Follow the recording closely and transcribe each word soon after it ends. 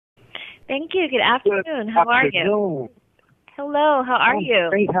Thank you. Good Good afternoon. How are you? afternoon. Hello. How are I'm you?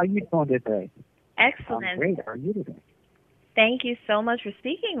 great. How are you doing today? I'm Excellent. great. How are you today? Thank you so much for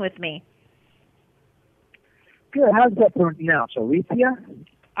speaking with me. Good. How's that pronounced? Arthia?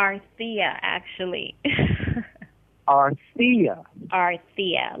 Arthia, actually. Arthia.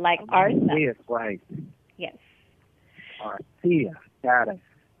 Arthia, like Arthur. Yes, right. Yes. Arthia. Got it.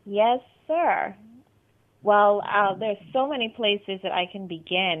 Yes, sir. Well, there's so many places that I can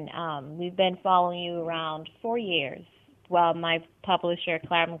begin. We've been following you around 4 years. Well, my publisher,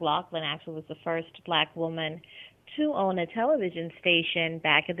 Clara McLaughlin, actually was the first black woman to own a television station.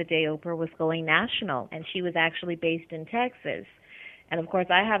 Back in the day, Oprah was going national, and she was actually based in Texas. And, of course,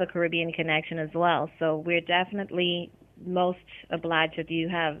 I have a Caribbean connection as well, so we're definitely most obliged that you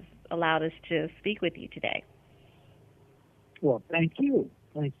have allowed us to speak with you today. Well, thank you.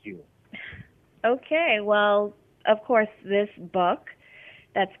 Thank you. Okay, well, of course, this book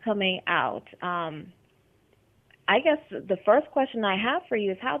that's coming out, I guess the first question I have for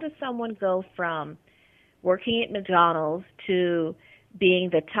you is how does someone go from working at McDonald's to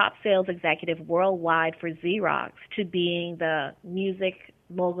being the top sales executive worldwide for Xerox to being the music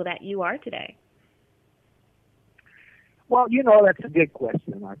mogul that you are today? Well, that's a good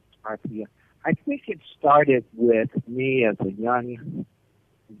question, Arthia. I think it started with me as a young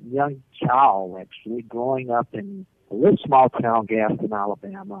child, actually, growing up in a little small town, Gaston,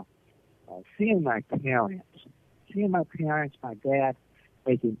 Alabama, seeing my parents, my dad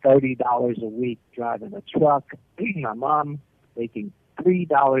making $30 a week driving a truck, my mom making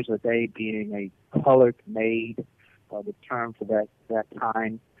 $3 a day being a colored maid, the term for that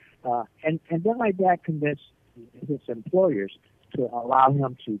time. And then my dad convinced his employers to allow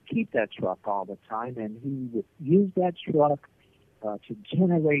him to keep that truck all the time, and he would use that truck to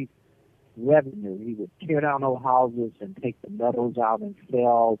generate revenue. He would tear down old houses and take the metals out and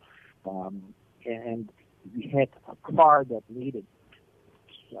sell. And we had a car that needed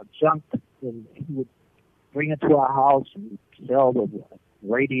junk, and he would bring it to our house and sell the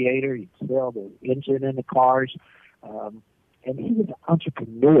radiator. He'd sell the engine in the cars. And he was an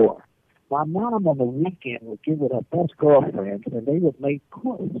entrepreneur. My mom on the weekend would get with her best girlfriends, and they would make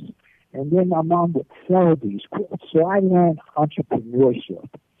quilts. And then my mom would sell these quilts. So I learned entrepreneurship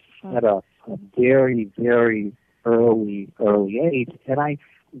at a very, very early age. And I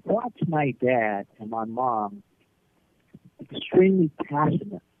watched my dad and my mom extremely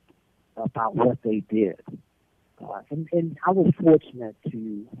passionate about what they did. And I was fortunate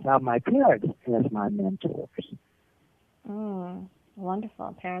to have my parents as my mentors.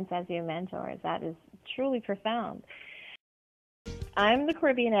 Wonderful. Parents as your mentors. That is truly profound. I'm the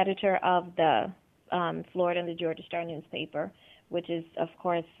Caribbean editor of the Florida and the Georgia Star newspaper, which is, of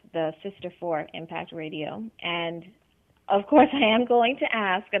course, the sister for Impact Radio. And, of course, I am going to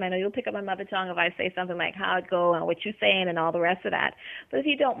ask, and I know you'll pick up my mother tongue if I say something like how it go and what you're saying and all the rest of that. But if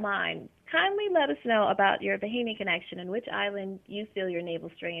you don't mind, kindly let us know about your Bahamian connection and which island you feel your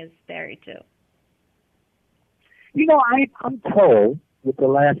navel string is buried to. I'm told with the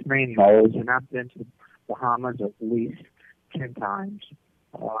last name Knowles, and I've been to Bahamas at least 10 times.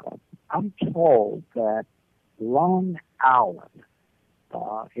 I'm told that Long Island,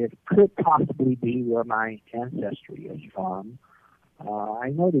 it could possibly be where my ancestry is from. I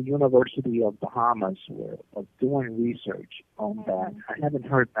know the University of Bahamas was doing research on that. I haven't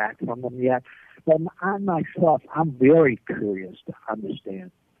heard back from them yet, but I myself, I'm very curious to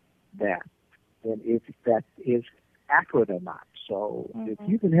understand that, and if that is accurate or not. So if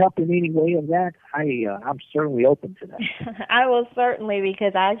you can help in any way of that, I'm certainly open to that. I will certainly,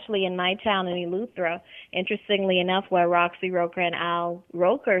 because actually in my town in Eleuthera, interestingly enough, where Roxy Roker and Al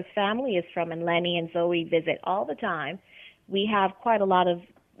Roker's family is from, and Lenny and Zoe visit all the time, we have quite a lot of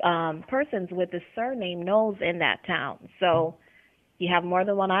persons with the surname Knowles in that town. So you have more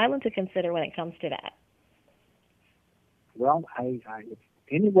than one island to consider when it comes to that. Well,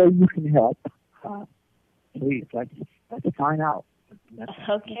 any way you can help, please, let's find out.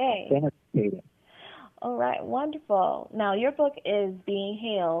 Okay. All right, wonderful. Now, your book is being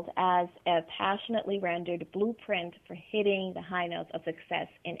hailed as a passionately rendered blueprint for hitting the high notes of success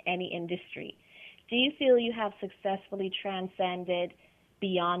in any industry. Do you feel you have successfully transcended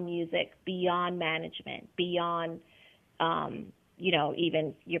beyond music, beyond management, beyond,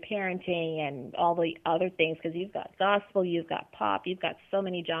 even your parenting and all the other things? Because you've got gospel, you've got pop, you've got so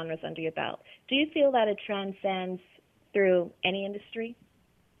many genres under your belt. Do you feel that it transcends through any industry?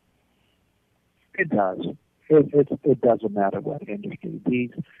 It does. It doesn't matter what industry.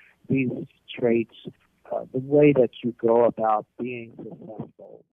 These traits, the way that you go about being successful